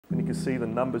and you can see the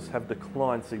numbers have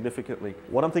declined significantly.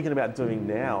 What I'm thinking about doing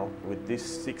now with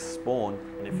this sixth spawn,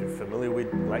 and if you're familiar with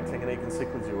Lake Tanganyikan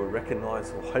cichlids, you will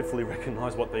recognize, or hopefully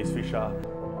recognize, what these fish are.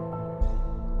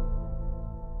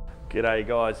 G'day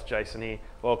guys, Jason here.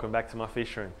 Welcome back to my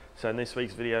fish room. So in this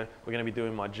week's video, we're going to be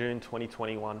doing my June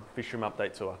 2021 fish room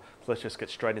update tour. So let's just get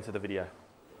straight into the video.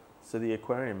 So the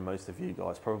aquarium most of you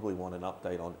guys probably want an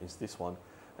update on is this one.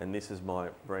 And this is my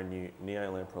brand new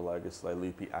Neolamprologus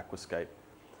leleupi aquascape.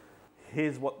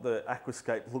 Here's what the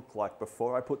aquascape looked like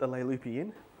before I put the leleupi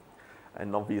in.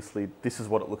 And obviously this is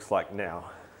what it looks like now.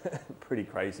 Pretty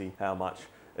crazy how much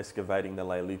excavating the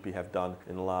leleupi have done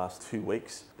in the last 2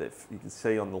 weeks. You can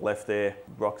see on the left there,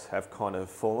 rocks have kind of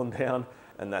fallen down,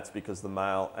 and that's because the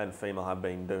male and female have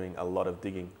been doing a lot of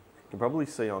digging. You can probably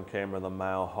see on camera the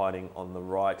male hiding on the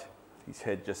right, his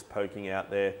head just poking out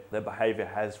there. Their behavior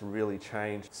has really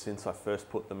changed since I first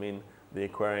put them in the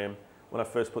aquarium. When I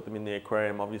first put them in the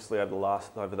aquarium, obviously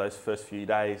over those first few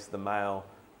days, the male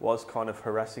was kind of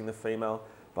harassing the female,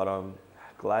 but I'm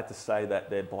glad to say that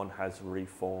their bond has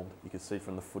reformed. You can see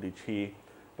from the footage here,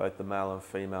 both the male and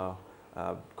female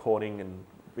courting and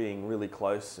being really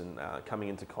close and coming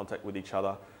into contact with each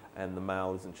other, and the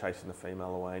male isn't chasing the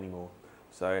female away anymore.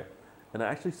 So, and I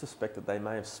actually suspect that they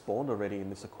may have spawned already in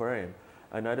this aquarium.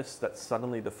 I noticed that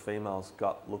suddenly the female's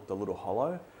gut looked a little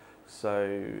hollow.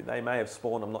 So they may have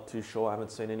spawned, I'm not too sure. I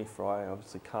haven't seen any fry, I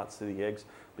obviously can't see the eggs,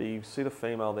 but you see the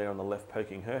female there on the left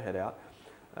poking her head out,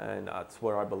 and that's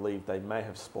where I believe they may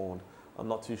have spawned. I'm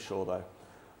not too sure though.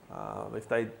 If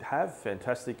they have,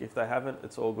 fantastic. If they haven't,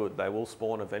 it's all good. They will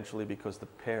spawn eventually because the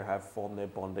pair have formed their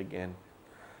bond again.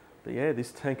 But yeah,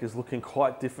 this tank is looking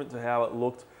quite different to how it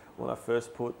looked when I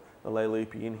first put the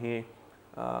leleupi in here.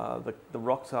 The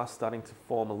rocks are starting to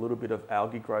form a little bit of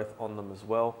algae growth on them as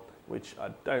well, which I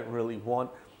don't really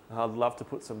want. I'd love to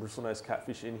put some bristlenose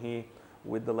catfish in here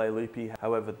with the leleupi.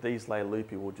 However, these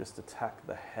leleupi will just attack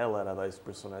the hell out of those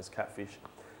bristlenose catfish.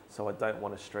 So I don't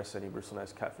want to stress any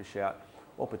bristlenose catfish out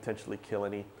or potentially kill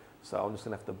any. So I'm just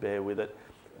gonna have to bear with it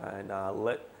and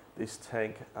let this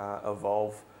tank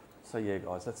evolve. So yeah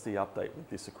guys, that's the update with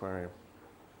this aquarium.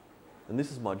 And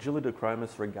this is my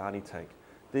Julidochromis regani tank.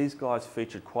 These guys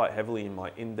featured quite heavily in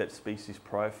my in-depth species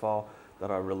profile that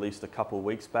I released a couple of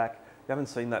weeks back. If you haven't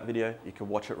seen that video, you can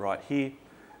watch it right here.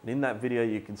 And in that video,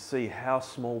 you can see how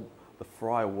small the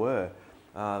fry were.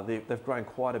 They've grown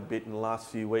quite a bit in the last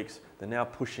few weeks. They're now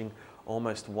pushing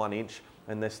almost 1 inch,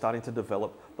 and they're starting to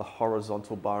develop the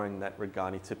horizontal burrowing that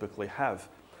regani typically have.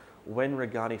 When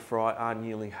regani fry are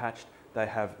newly hatched, they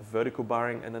have vertical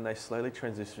burrowing, and then they slowly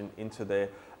transition into their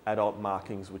adult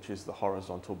markings, which is the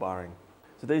horizontal burrowing.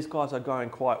 So these guys are going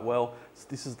quite well.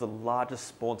 This is the largest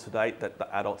spawn to date that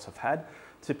the adults have had.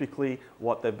 Typically,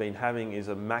 what they've been having is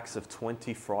a max of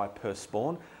 20 fry per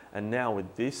spawn. And now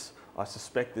with this, I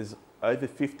suspect there's over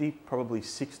 50, probably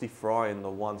 60 fry in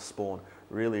the one spawn.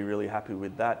 Really, really happy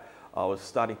with that. I was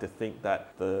starting to think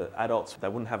that the adults, they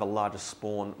wouldn't have a larger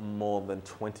spawn more than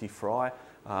 20 fry.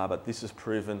 But this has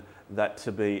proven that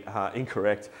to be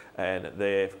incorrect, and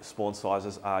their spawn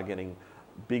sizes are getting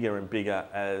bigger and bigger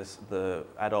as the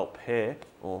adult pair,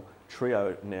 or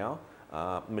trio now,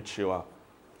 mature.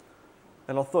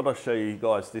 And I thought I'd show you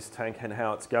guys this tank and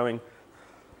how it's going.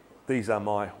 These are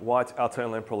my white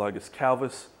Altolamprologus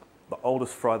calvus, the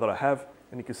oldest fry that I have,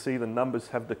 and you can see the numbers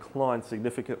have declined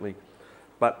significantly.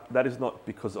 But that is not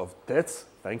because of deaths,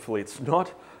 thankfully it's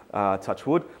not, touch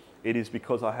wood. It is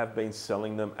because I have been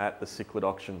selling them at the Cichlid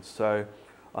auction. So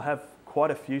I have quite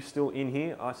a few still in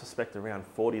here. I suspect around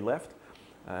 40 left.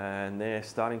 And they're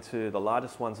the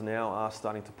largest ones now are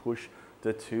starting to push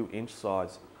the 2 inch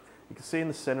size. You can see in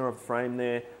the center of the frame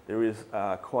there is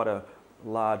quite a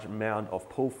large mound of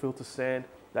pool filter sand.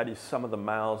 That is some of the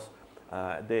males.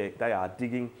 They are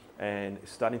digging and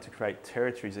starting to create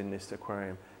territories in this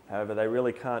aquarium. However, they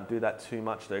really can't do that too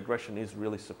much. Their aggression is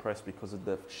really suppressed because of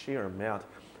the sheer amount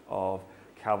of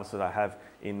calvus that I have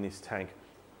in this tank.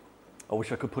 I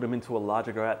wish I could put them into a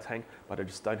larger grow out tank, but I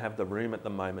just don't have the room at the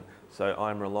moment. So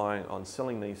I'm relying on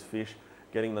selling these fish,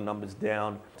 getting the numbers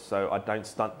down so I don't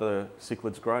stunt the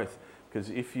cichlids growth. Because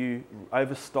if you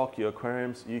overstock your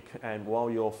aquariums, and while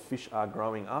your fish are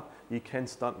growing up, you can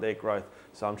stunt their growth.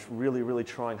 So I'm really, really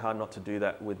trying hard not to do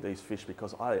that with these fish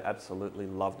because I absolutely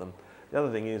love them. The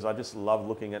other thing is I just love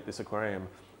looking at this aquarium.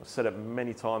 I've said it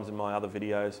many times in my other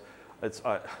videos.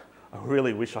 I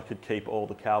really wish I could keep all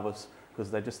the calvus because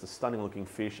they're just a stunning looking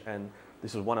fish, and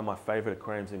this is one of my favorite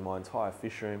aquariums in my entire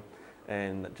fish room.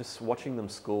 And just watching them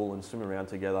school and swim around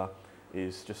together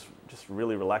is just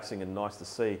really relaxing and nice to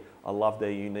see. I love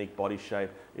their unique body shape.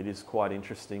 It is quite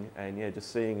interesting, and yeah,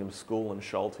 just seeing them school and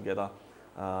shoal together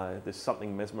There's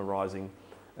something mesmerizing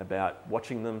about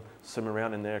watching them swim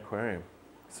around in their aquarium.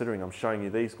 Considering I'm showing you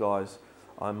these guys,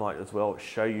 I might as well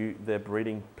show you their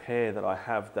breeding pair that I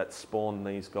have that spawned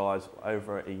these guys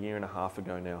over a year and a half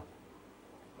ago now.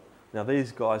 Now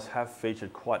these guys have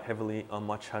featured quite heavily on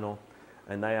my channel,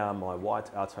 and they are my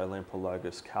white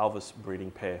Altolamprologus calvus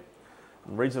breeding pair.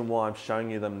 The reason why I'm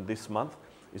showing you them this month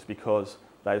is because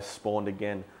they've spawned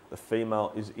again. The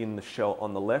female is in the shell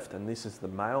on the left, and this is the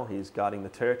male. He is guarding the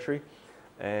territory.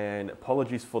 And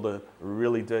apologies for the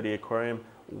really dirty aquarium.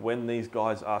 When these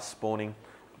guys are spawning,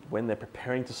 when they're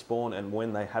preparing to spawn, and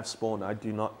when they have spawned, I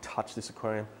do not touch this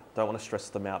aquarium. Don't want to stress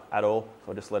them out at all,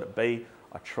 so I just let it be.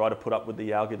 I try to put up with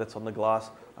the algae that's on the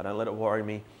glass. I don't let it worry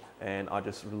me, and I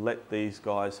just let these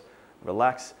guys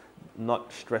relax,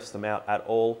 not stress them out at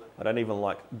all. I don't even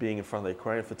like being in front of the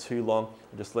aquarium for too long.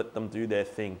 I just let them do their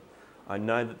thing. I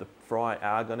know that the fry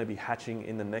are going to be hatching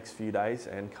in the next few days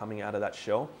and coming out of that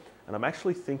shell, and I'm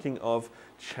actually thinking of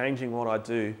changing what I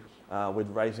do with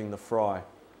raising the fry.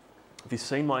 If you've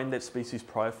seen my index species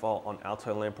profile on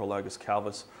Altolamprologus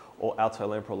calvus or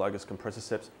Altolamprologus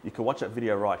compressiceps, you can watch that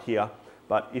video right here.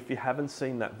 But if you haven't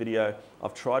seen that video,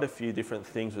 I've tried a few different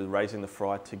things with raising the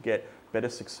fry to get better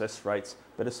success rates,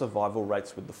 better survival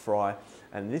rates with the fry.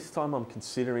 And this time I'm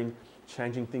considering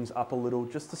changing things up a little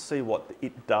just to see what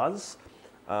it does.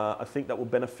 I think that will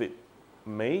benefit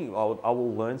me. I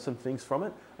will learn some things from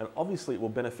it. And obviously it will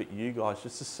benefit you guys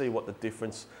just to see what the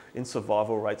difference in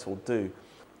survival rates will do.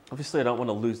 Obviously I don't want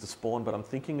to lose the spawn, but I'm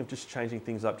thinking of just changing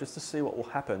things up just to see what will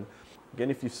happen. Again,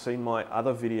 if you've seen my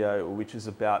other video, which is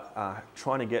about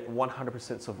trying to get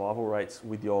 100% survival rates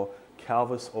with your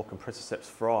calvus or compressiceps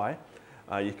fry,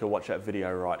 you can watch that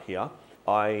video right here.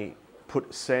 I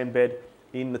put sand bed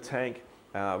in the tank,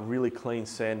 really clean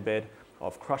sand bed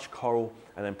of crushed coral,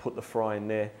 and then put the fry in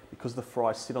there. Because the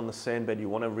fry sit on the sand bed, you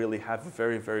want to really have a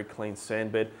very, very clean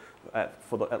sand bed.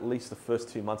 For at least the first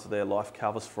 2 months of their life,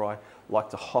 calvus fry like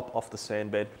to hop off the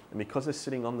sand bed, and because they're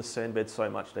sitting on the sand bed so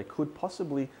much, they could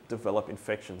possibly develop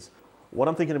infections. What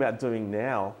I'm thinking about doing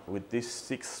now with this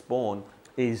 6th spawn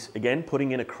is, again,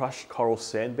 putting in a crushed coral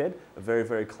sand bed, a very,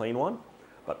 very clean one,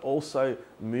 but also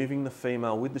moving the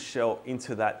female with the shell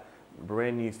into that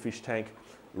brand new fish tank,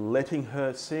 letting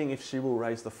her, seeing if she will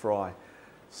raise the fry,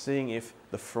 seeing if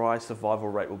the fry survival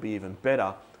rate will be even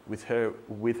better with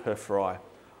her fry.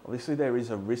 Obviously there is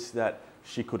a risk that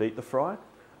she could eat the fry.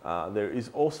 There is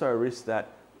also a risk that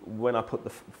when I put the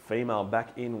female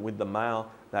back in with the male,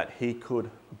 that he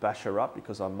could bash her up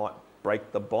because I might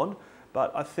break the bond.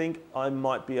 But I think I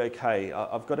might be okay.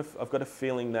 I've got a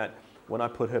feeling that when I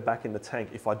put her back in the tank,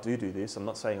 if I do this, I'm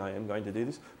not saying I am going to do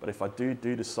this, but if I do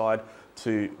decide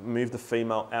to move the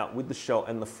female out with the shell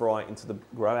and the fry into the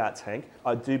grow out tank,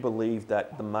 I do believe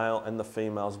that the male and the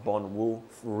female's bond will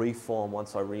reform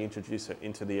once I reintroduce her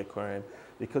into the aquarium,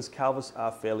 because calvus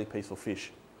are fairly peaceful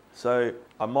fish. So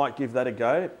I might give that a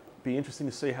go. Be interesting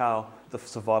to see how the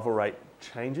survival rate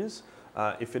changes.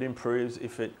 If it improves,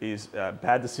 if it is a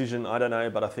bad decision, I don't know,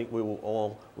 but I think we will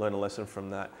all learn a lesson from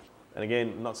that. And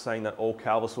again, I'm not saying that all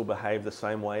calvus will behave the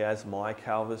same way as my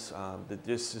calvus.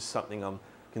 This is something I'm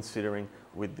considering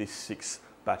with this 6th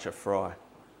batch of fry.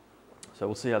 So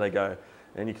we'll see how they go.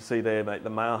 And you can see there, mate, the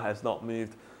male has not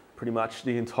moved pretty much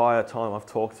the entire time I've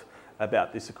talked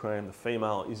about this aquarium. The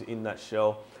female is in that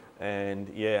shell. And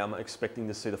yeah, I'm expecting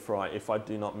to see the fry. If I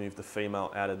do not move the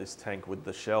female out of this tank with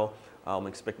the shell, I'm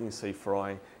expecting to see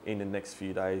fry in the next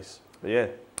few days. But yeah,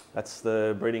 that's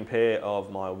the breeding pair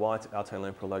of my white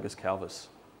Altolamprologus calvus.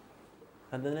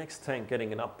 And the next tank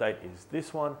getting an update is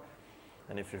this one.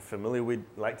 And if you're familiar with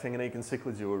Lake Tanganyikan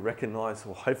cichlids, you will recognize,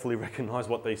 or hopefully recognize,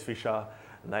 what these fish are.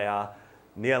 And they are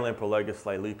Neolamprologus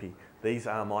leleupi. These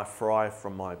are my fry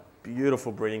from my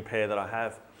beautiful breeding pair that I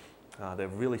have. They're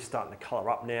really starting to colour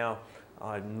up now.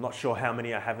 I'm not sure how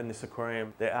many I have in this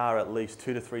aquarium. There are at least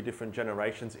 2 to 3 different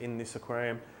generations in this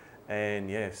aquarium. And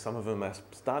yeah, some of them are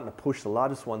starting to push. The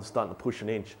largest one's starting to push 1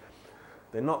 inch.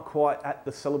 They're not quite at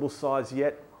the sellable size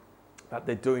yet, but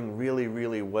they're doing really,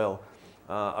 really well.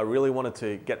 I really wanted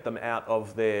to get them out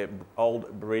of their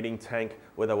old breeding tank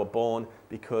where they were born,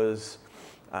 because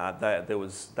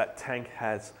that tank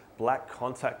has black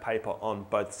contact paper on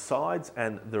both sides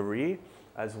and the rear,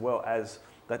 as well as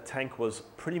that tank was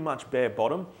pretty much bare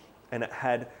bottom, and it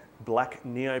had black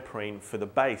neoprene for the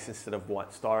base instead of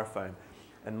white styrofoam.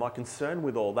 And my concern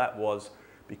with all that was,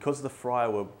 because the fry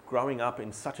were growing up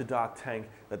in such a dark tank,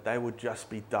 that they would just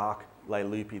be dark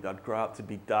leleupi. They'd grow up to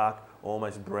be dark,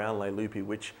 almost brown leleupi,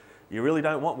 which you really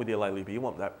don't want with your leleupi. You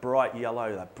want that bright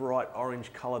yellow, that bright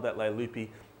orange color that leleupi,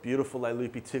 beautiful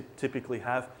leleupi typically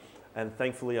have. And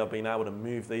thankfully I've been able to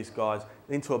move these guys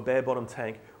into a bare bottom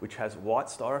tank which has white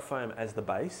styrofoam as the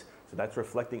base, so that's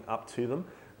reflecting up to them,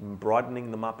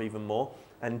 brightening them up even more,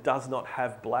 and does not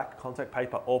have black contact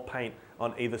paper or paint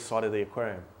on either side of the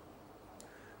aquarium.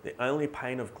 The only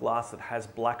pane of glass that has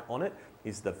black on it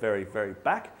is the very, very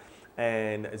back,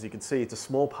 and as you can see, it's a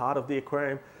small part of the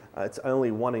aquarium. It's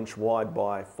only 1 inch wide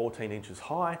by 14 inches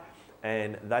high,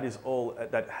 and that is all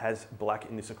that has black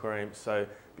in this aquarium. So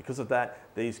because of that,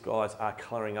 these guys are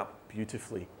colouring up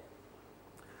beautifully.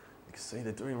 You can see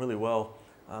they're doing really well.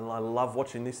 And I love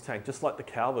watching this tank, just like the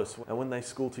calvus. And when they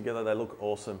school together, they look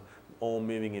awesome, all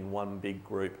moving in one big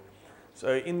group.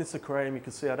 So in this aquarium, you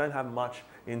can see I don't have much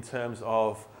in terms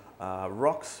of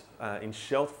rocks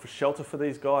for shelter for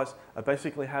these guys. I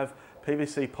basically have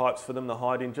PVC pipes for them to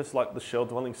hide in, just like the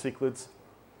shell-dwelling cichlids.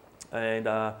 And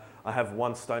I have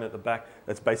one stone at the back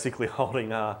that's basically holding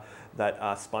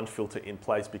that sponge filter in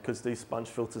place, because these sponge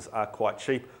filters are quite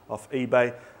cheap off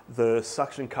eBay. The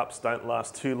suction cups don't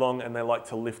last too long and they like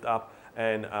to lift up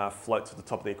and float to the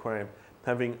top of the aquarium.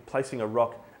 Placing a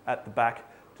rock at the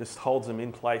back just holds them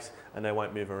in place and they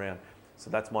won't move around. So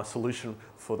that's my solution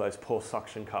for those poor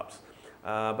suction cups.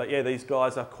 But yeah, these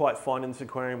guys are quite fine in this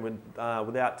aquarium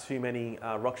without too many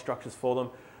rock structures for them.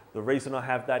 The reason I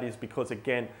have that is because,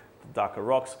 again, the darker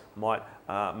rocks might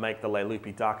make the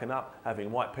leleupi darken up.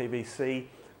 Having white PVC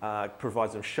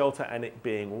provides them shelter, and it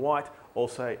being white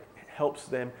also helps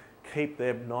them keep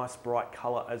their nice bright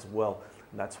colour as well.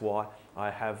 And that's why I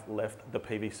have left the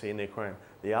PVC in the aquarium.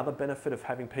 The other benefit of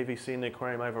having PVC in the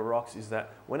aquarium over rocks is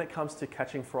that when it comes to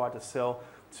catching fry to sell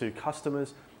to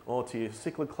customers or to your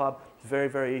cichlid club, it's very,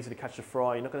 very easy to catch a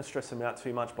fry. You're not going to stress them out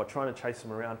too much by trying to chase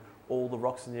them around all the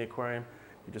rocks in the aquarium.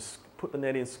 You just put the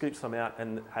net in, scoop some out,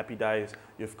 and happy days,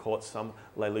 you've caught some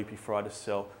leleupi fry to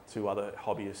sell to other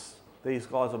hobbyists. These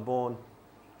guys are born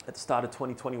at the start of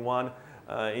 2021,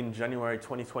 in January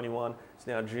 2021. It's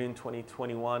now June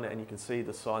 2021, and you can see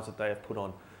the size that they have put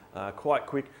on. Quite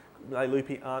quick.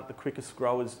 Leleupi aren't the quickest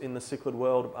growers in the cichlid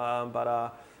world,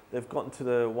 but they've gotten to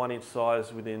the 1 inch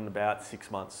size within about 6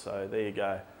 months. So there you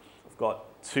go. I've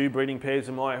got 2 breeding pairs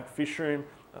in my fish room.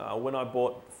 When I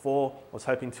bought 4, I was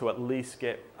hoping to at least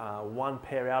get 1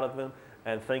 pair out of them,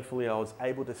 and thankfully I was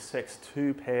able to sex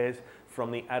 2 pairs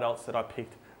from the adults that I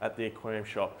picked at the aquarium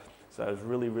shop. So I was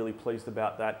really, really pleased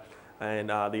about that. And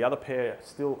the other pair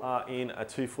still are in a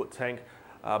 2-foot tank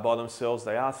by themselves.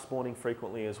 They are spawning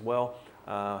frequently as well.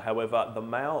 However, the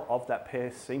male of that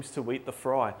pair seems to eat the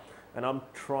fry, and I'm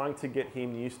trying to get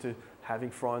him used to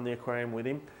having fry in the aquarium with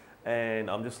him. And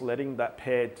I'm just letting that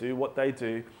pair do what they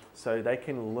do so they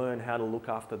can learn how to look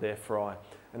after their fry.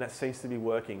 And that seems to be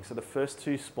working. So the first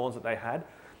 2 spawns that they had,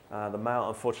 the male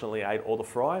unfortunately ate all the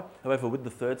fry. However, with the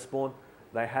 3rd spawn,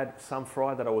 they had some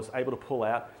fry that I was able to pull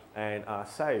out and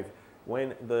save.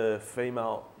 When the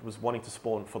female was wanting to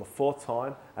spawn for the 4th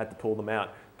time, I had to pull them out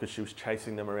because she was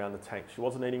chasing them around the tank. She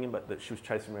wasn't eating them, but she was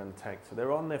chasing them around the tank. So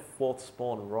they're on their 4th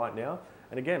spawn right now.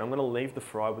 And again, I'm going to leave the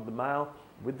fry with the male,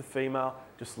 with the female,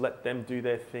 just let them do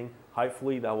their thing.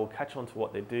 Hopefully they will catch on to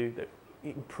what they do, they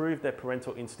improve their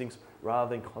parental instincts rather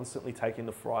than constantly taking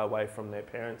the fry away from their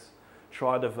parents.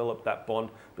 Try to develop that bond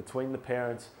between the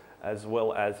parents as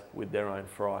well as with their own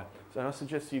fry. So I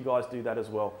suggest you guys do that as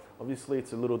well. Obviously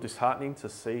it's a little disheartening to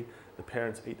see the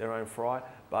parents eat their own fry,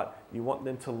 but you want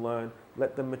them to learn,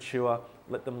 let them mature,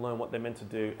 let them learn what they're meant to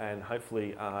do, and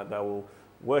hopefully they will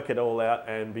work it all out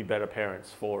and be better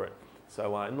parents for it.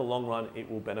 So in the long run,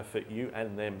 it will benefit you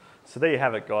and them. So there you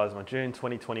have it, guys, my June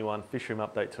 2021 fish room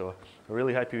update tour. I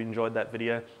really hope you enjoyed that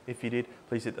video. If you did,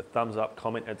 please hit the thumbs up,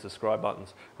 comment and subscribe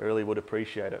buttons. I really would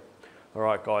appreciate it. All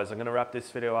right, guys, I'm gonna wrap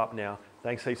this video up now.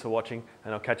 Thanks heaps for watching,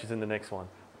 and I'll catch you in the next one.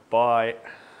 Bye.